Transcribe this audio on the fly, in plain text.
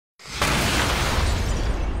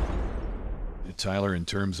Tyler, in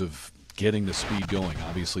terms of getting the speed going,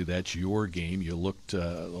 obviously that's your game. You looked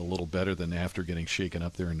a little better than after getting shaken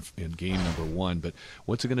up there in game number 1. But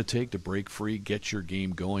what's it going to take to break free, get your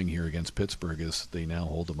game going here against Pittsburgh as they now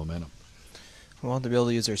hold the momentum? Well, to be able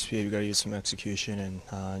to use our speed, we've got to use some execution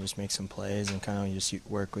and just make some plays and kind of just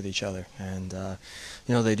work with each other. And,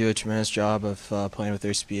 they do a tremendous job of playing with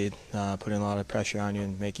their speed, putting a lot of pressure on you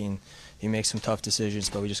and making you make some tough decisions,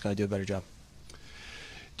 but we just got to do a better job.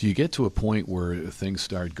 Do you get to a point where things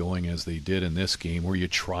start going as they did in this game, where you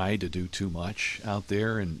try to do too much out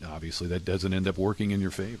there, and obviously that doesn't end up working in your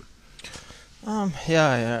favor?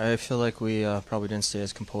 I feel like we probably didn't stay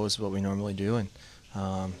as composed as what we normally do, and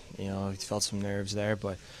we felt some nerves there,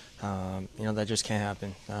 but that just can't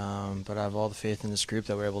happen. But I have all the faith in this group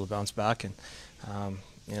that we're able to bounce back, and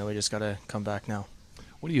we just got to come back now.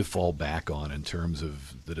 What do you fall back on in terms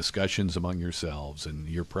of the discussions among yourselves and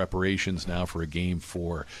your preparations now for a Game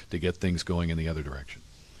 4 to get things going in the other direction?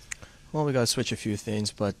 Well, we got to switch a few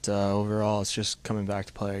things, but overall it's just coming back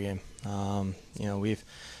to play our game. We've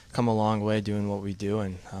come a long way doing what we do,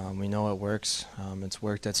 and we know it works. It's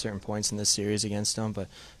worked at certain points in this series against them, but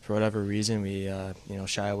for whatever reason we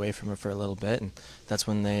shy away from it for a little bit, and that's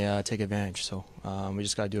when they take advantage. So we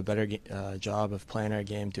just got to do a better job of playing our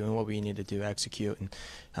game, doing what we need to do, execute,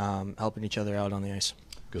 and helping each other out on the ice.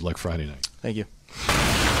 Good luck Friday night. Thank you.